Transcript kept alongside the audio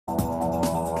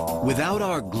Without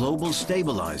our global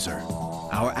stabilizer,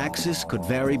 our axis could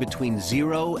vary between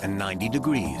 0 and 90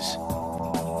 degrees.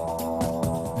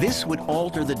 This would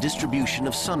alter the distribution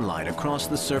of sunlight across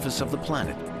the surface of the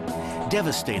planet,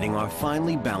 devastating our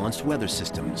finely balanced weather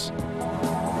systems.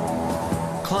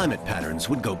 Climate patterns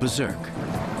would go berserk.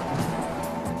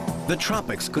 The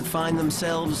tropics could find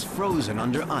themselves frozen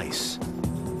under ice,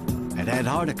 and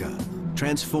Antarctica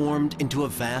transformed into a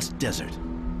vast desert.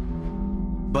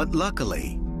 But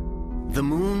luckily, the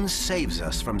moon saves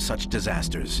us from such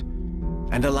disasters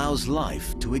and allows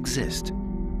life to exist.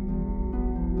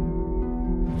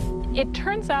 It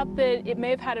turns out that it may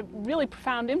have had a really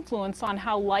profound influence on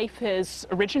how life has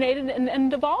originated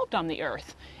and evolved on the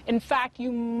Earth. In fact,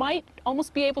 you might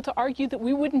almost be able to argue that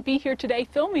we wouldn't be here today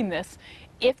filming this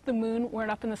if the moon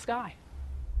weren't up in the sky.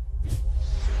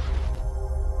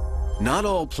 Not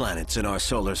all planets in our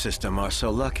solar system are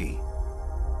so lucky.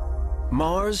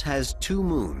 Mars has 2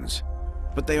 moons,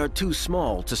 but they are too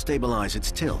small to stabilize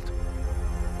its tilt.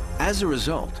 As a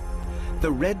result, the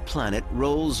red planet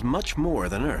rolls much more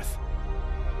than Earth.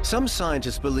 Some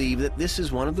scientists believe that this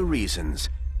is one of the reasons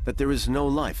that there is no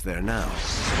life there now.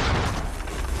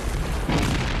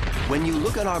 When you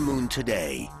look at our moon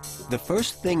today, the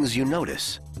first things you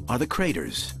notice are the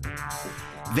craters.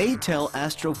 They tell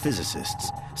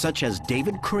astrophysicists, such as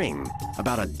David Kring,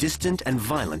 about a distant and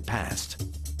violent past.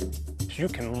 You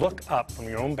can look up from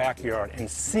your own backyard and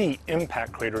see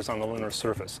impact craters on the lunar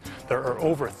surface. There are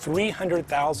over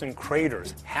 300,000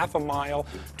 craters, half a mile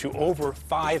to over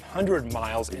 500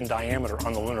 miles in diameter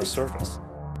on the lunar surface.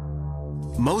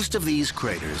 Most of these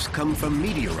craters come from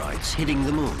meteorites hitting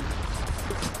the moon.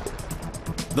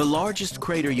 The largest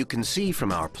crater you can see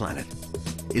from our planet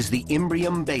is the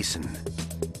Imbrium Basin.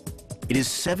 It is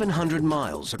 700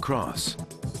 miles across.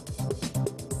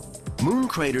 Moon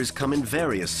craters come in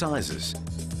various sizes,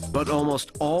 but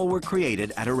almost all were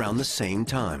created at around the same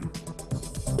time.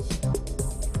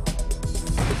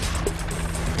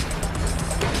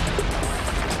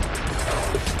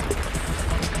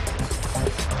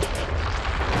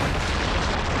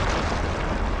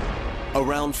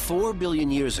 Around 4 billion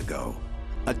years ago,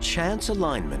 a chance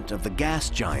alignment of the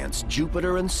gas giants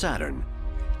Jupiter and Saturn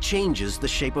changes the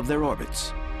shape of their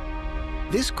orbits.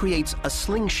 This creates a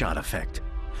slingshot effect,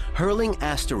 hurling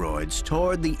asteroids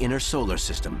toward the inner solar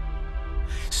system,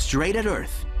 straight at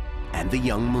Earth and the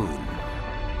young moon.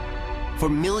 For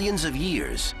millions of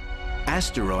years,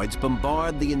 asteroids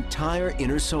bombard the entire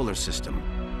inner solar system.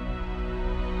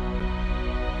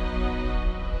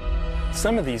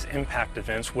 Some of these impact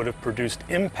events would have produced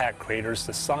impact craters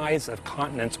the size of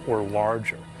continents or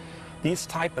larger. These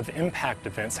type of impact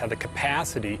events have the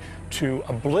capacity to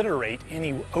obliterate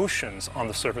any oceans on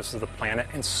the surface of the planet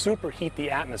and superheat the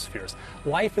atmospheres.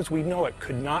 Life as we know it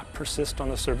could not persist on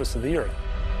the surface of the Earth.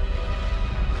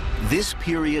 This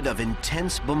period of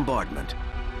intense bombardment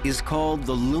is called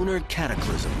the lunar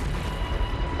cataclysm.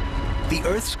 The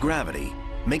Earth's gravity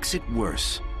makes it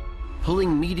worse,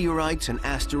 pulling meteorites and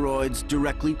asteroids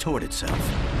directly toward itself.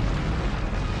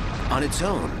 On its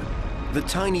own, the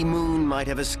tiny moon might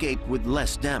have escaped with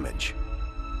less damage,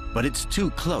 but it's too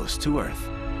close to Earth.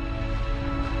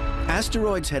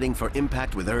 Asteroids heading for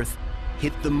impact with Earth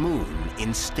hit the moon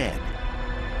instead.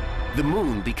 The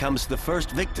moon becomes the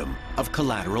first victim of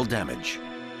collateral damage.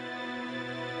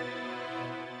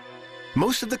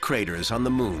 Most of the craters on the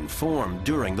moon formed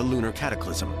during the lunar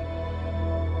cataclysm.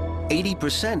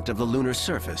 80% of the lunar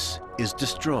surface is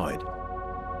destroyed.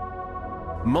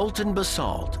 Molten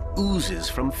basalt oozes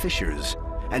from fissures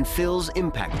and fills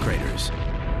impact craters,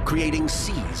 creating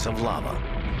seas of lava.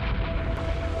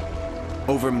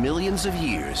 Over millions of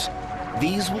years,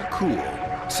 these will cool,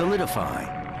 solidify,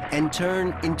 and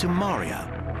turn into maria,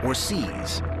 or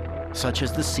seas, such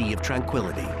as the Sea of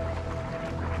Tranquility.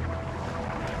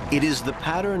 It is the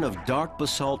pattern of dark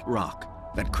basalt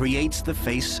rock that creates the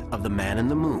face of the man in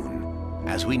the moon,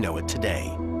 as we know it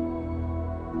today.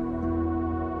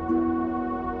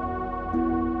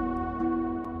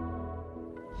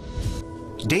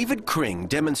 David Kring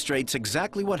demonstrates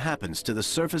exactly what happens to the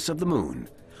surface of the moon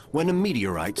when a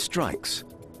meteorite strikes.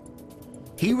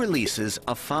 He releases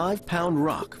a 5-pound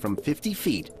rock from 50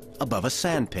 feet above a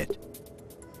sand pit.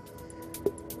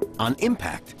 On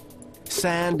impact,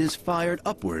 sand is fired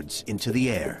upwards into the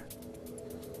air.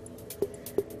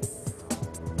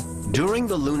 During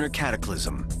the lunar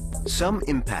cataclysm, some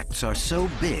impacts are so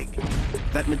big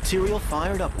that material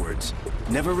fired upwards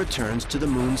never returns to the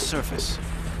moon's surface.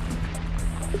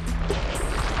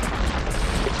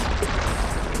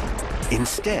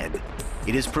 Instead,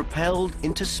 it is propelled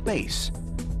into space,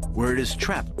 where it is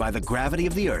trapped by the gravity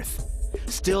of the Earth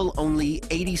still only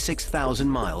 86,000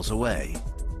 miles away.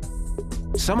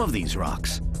 Some of these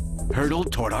rocks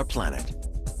hurtled toward our planet.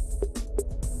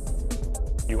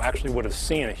 You actually would have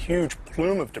seen a huge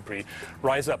plume of debris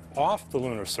rise up off the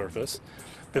lunar surface.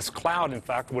 This cloud, in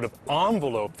fact, would have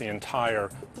enveloped the entire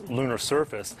lunar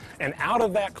surface, and out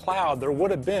of that cloud there would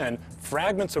have been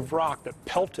fragments of rock that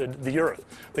pelted the Earth.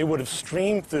 They would have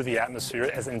streamed through the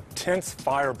atmosphere as intense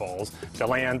fireballs to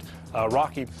land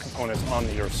rocky components on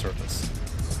the Earth's surface.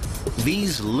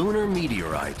 These lunar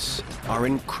meteorites are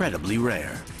incredibly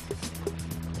rare.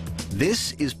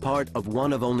 This is part of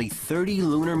one of only 30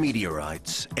 lunar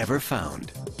meteorites ever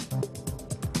found.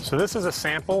 So this is a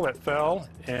sample that fell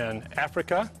in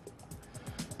Africa.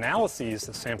 Analyses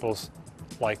of samples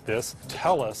like this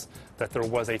tell us that there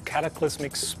was a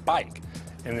cataclysmic spike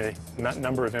in the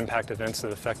number of impact events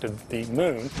that affected the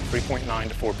moon 3.9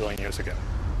 to 4 billion years ago.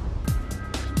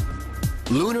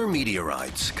 Lunar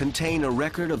meteorites contain a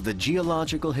record of the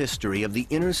geological history of the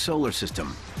inner solar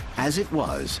system as it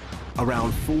was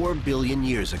around 4 billion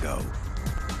years ago.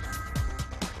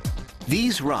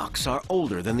 These rocks are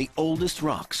older than the oldest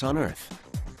rocks on Earth.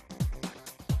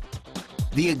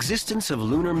 The existence of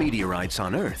lunar meteorites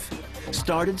on Earth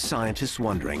started scientists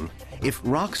wondering if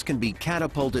rocks can be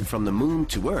catapulted from the moon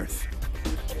to Earth.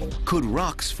 Could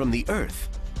rocks from the Earth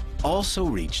also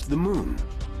reach the moon?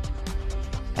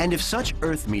 And if such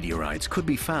Earth meteorites could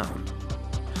be found,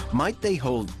 might they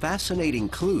hold fascinating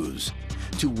clues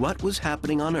to what was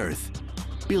happening on Earth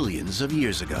billions of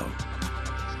years ago?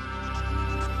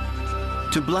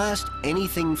 To blast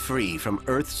anything free from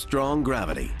Earth's strong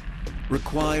gravity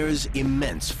requires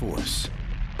immense force.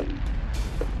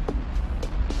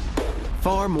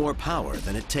 Far more power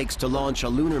than it takes to launch a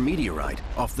lunar meteorite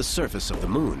off the surface of the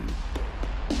moon.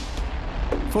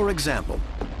 For example,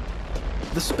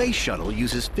 the space shuttle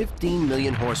uses 15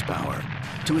 million horsepower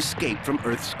to escape from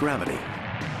Earth's gravity.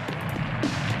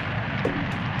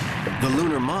 The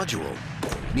lunar module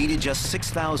needed just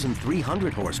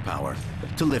 6,300 horsepower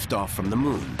to lift off from the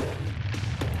moon.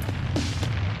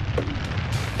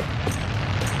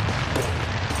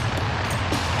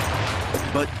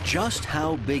 But just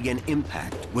how big an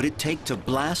impact would it take to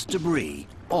blast debris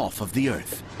off of the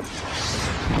Earth?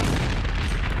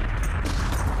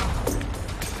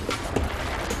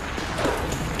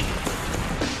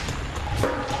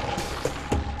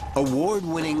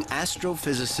 Award-winning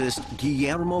astrophysicist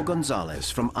Guillermo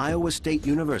Gonzalez from Iowa State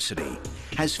University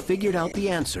has figured out the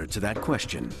answer to that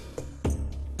question.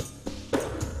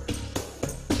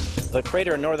 The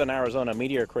crater in northern Arizona,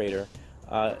 meteor crater,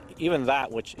 even that,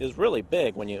 which is really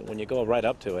big when you go right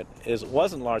up to it,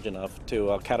 wasn't large enough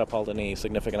to catapult any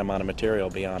significant amount of material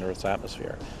beyond Earth's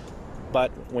atmosphere. But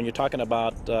when you're talking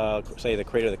about, say, the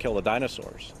crater that killed the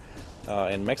dinosaurs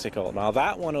in Mexico, now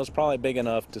that one was probably big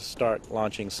enough to start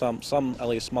launching some at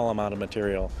least small amount of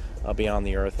material beyond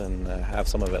the Earth and have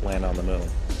some of it land on the moon.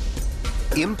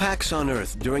 Impacts on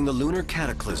Earth during the lunar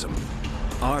cataclysm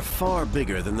are far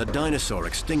bigger than the dinosaur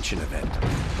extinction event.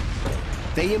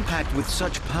 They impact with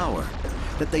such power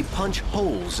that they punch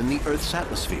holes in the Earth's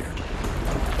atmosphere.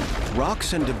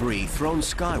 Rocks and debris thrown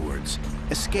skywards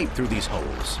escape through these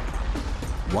holes.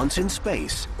 Once in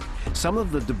space, some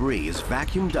of the debris is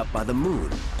vacuumed up by the moon,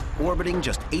 orbiting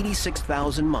just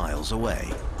 86,000 miles away.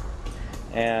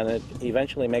 And it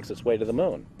eventually makes its way to the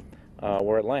moon,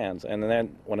 where it lands. And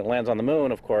then when it lands on the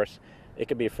moon, of course, it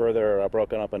could be further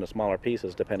broken up into smaller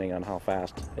pieces depending on how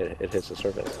fast it hits the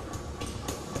surface.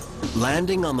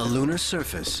 Landing on the lunar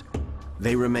surface,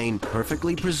 they remain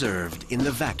perfectly preserved in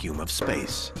the vacuum of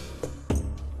space.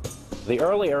 The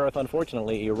early Earth,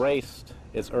 unfortunately, erased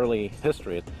its early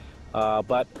history,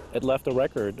 but it left a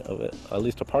record of it, at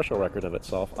least a partial record of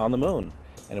itself, on the moon.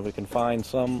 And if we can find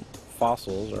some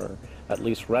fossils or at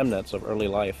least remnants of early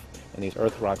life in these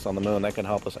Earth rocks on the moon, that can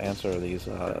help us answer these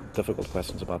difficult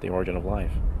questions about the origin of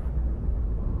life.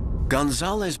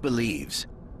 Gonzalez believes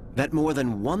that more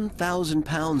than 1,000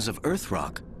 pounds of Earth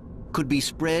rock could be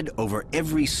spread over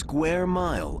every square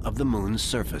mile of the moon's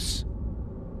surface.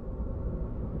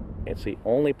 It's the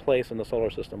only place in the solar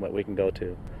system that we can go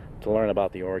to learn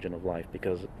about the origin of life,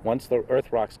 because once the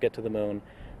Earth rocks get to the moon,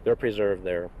 they're preserved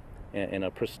there in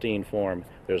a pristine form.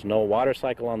 There's no water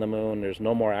cycle on the moon, there's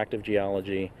no more active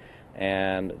geology,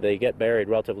 and they get buried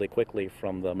relatively quickly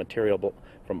from the material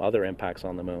from other impacts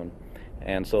on the moon.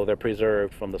 And so they're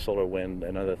preserved from the solar wind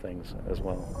and other things as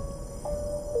well.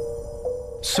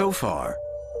 So far,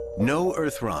 no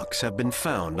Earth rocks have been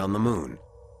found on the moon.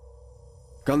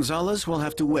 Gonzalez will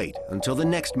have to wait until the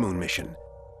next moon mission,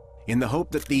 in the hope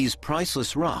that these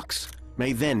priceless rocks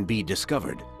may then be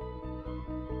discovered.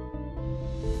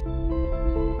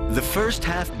 The first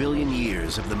half-billion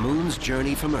years of the moon's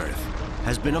journey from Earth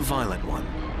has been a violent one.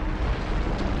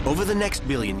 Over the next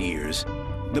billion years,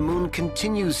 the moon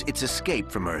continues its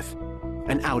escape from Earth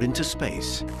and out into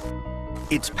space.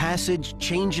 Its passage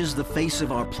changes the face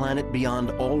of our planet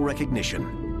beyond all recognition.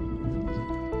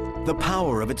 The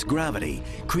power of its gravity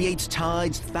creates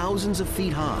tides thousands of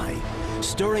feet high,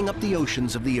 stirring up the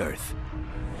oceans of the Earth.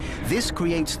 This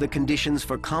creates the conditions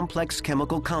for complex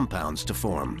chemical compounds to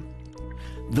form.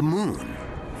 The moon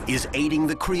is aiding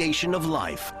the creation of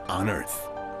life on Earth.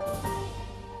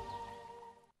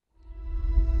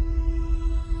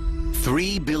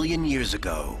 3 billion years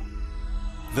ago,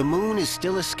 the moon is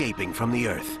still escaping from the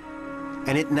Earth,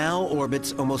 and it now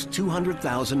orbits almost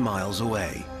 200,000 miles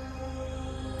away.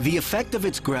 The effect of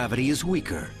its gravity is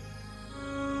weaker,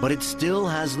 but it still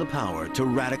has the power to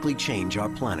radically change our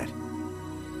planet.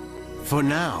 For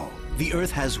now, the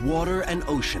Earth has water and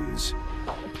oceans,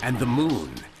 and the moon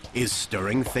is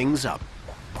stirring things up.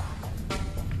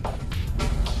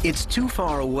 It's too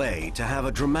far away to have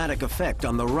a dramatic effect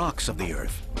on the rocks of the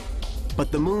Earth,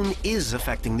 but the moon is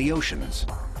affecting the oceans.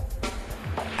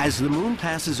 As the moon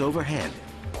passes overhead,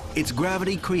 its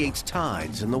gravity creates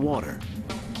tides in the water.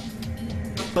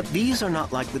 But these are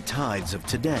not like the tides of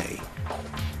today.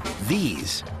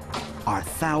 These are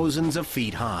thousands of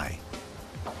feet high.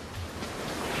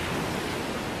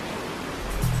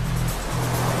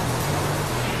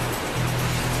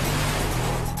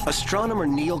 Astronomer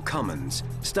Neil Cummins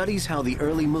studies how the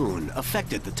early moon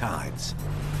affected the tides.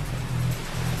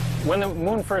 When the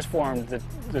moon first formed,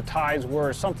 the tides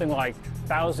were something like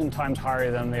 1,000 times higher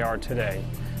than they are today.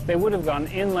 They would have gone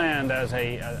inland as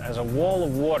a wall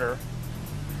of water,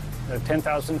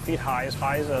 10,000 feet high as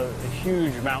a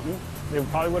huge mountain. They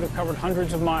probably would have covered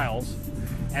hundreds of miles.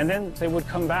 And then they would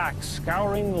come back,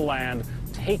 scouring the land,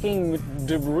 taking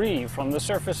debris from the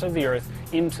surface of the Earth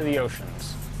into the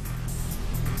oceans.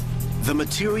 The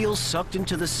material sucked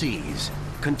into the seas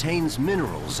contains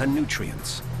minerals and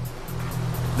nutrients.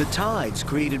 The tides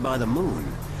created by the moon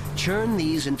churn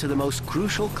these into the most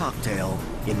crucial cocktail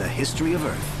in the history of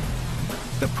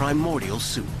Earth, the primordial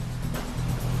soup.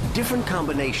 Different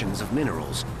combinations of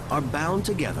minerals are bound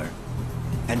together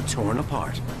and torn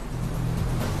apart.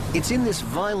 It's in this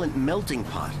violent melting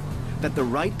pot that the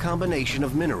right combination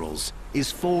of minerals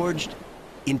is forged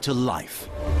into life.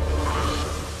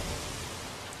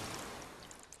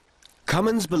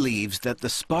 Cummins believes that the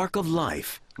spark of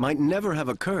life might never have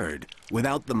occurred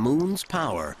without the moon's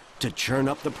power to churn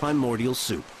up the primordial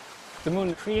soup. The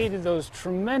moon created those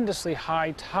tremendously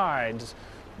high tides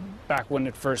back when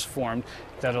it first formed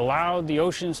that allowed the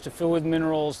oceans to fill with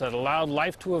minerals, that allowed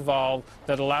life to evolve,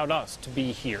 that allowed us to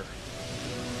be here.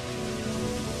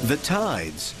 The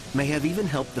tides may have even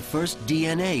helped the first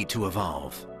DNA to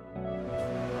evolve.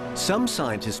 Some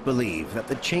scientists believe that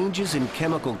the changes in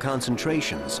chemical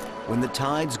concentrations when the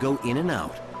tides go in and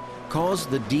out cause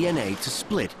the DNA to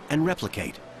split and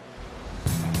replicate.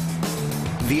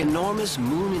 The enormous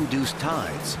moon-induced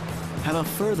tides have a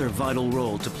further vital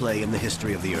role to play in the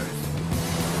history of the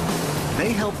Earth.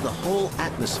 They help the whole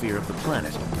atmosphere of the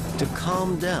planet to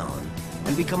calm down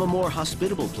and become a more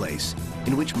hospitable place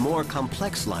in which more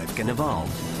complex life can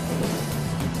evolve.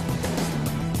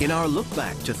 In our look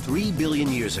back to 3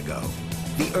 billion years ago,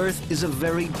 the Earth is a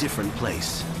very different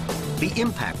place. The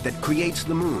impact that creates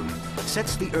the moon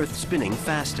sets the Earth spinning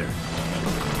faster.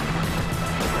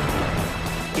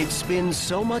 It spins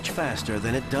so much faster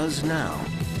than it does now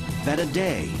that a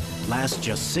day lasts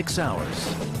just 6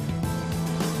 hours.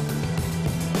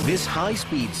 This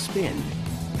high-speed spin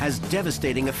has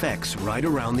devastating effects right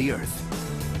around the Earth.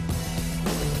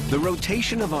 The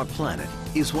rotation of our planet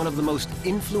is one of the most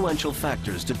influential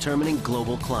factors determining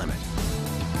global climate.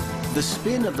 The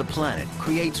spin of the planet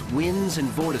creates winds and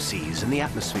vortices in the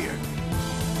atmosphere.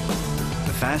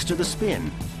 The faster the spin,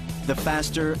 the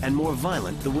faster and more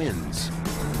violent the winds.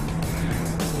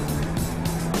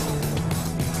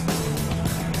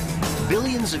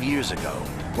 Billions of years ago,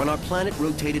 when our planet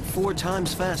rotated 4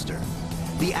 times faster,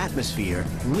 the atmosphere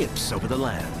whips over the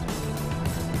land.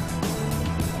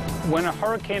 When a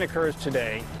hurricane occurs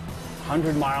today,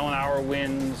 100-mile-an-hour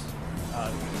winds,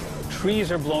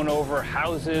 trees are blown over,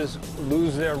 houses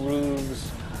lose their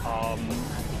roofs,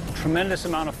 tremendous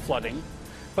amount of flooding.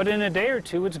 But in a day or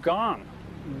two, it's gone.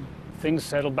 Things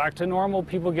settle back to normal,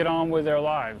 people get on with their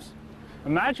lives.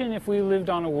 Imagine if we lived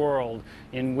on a world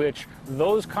in which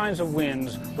those kinds of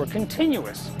winds were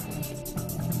continuous.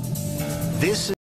 This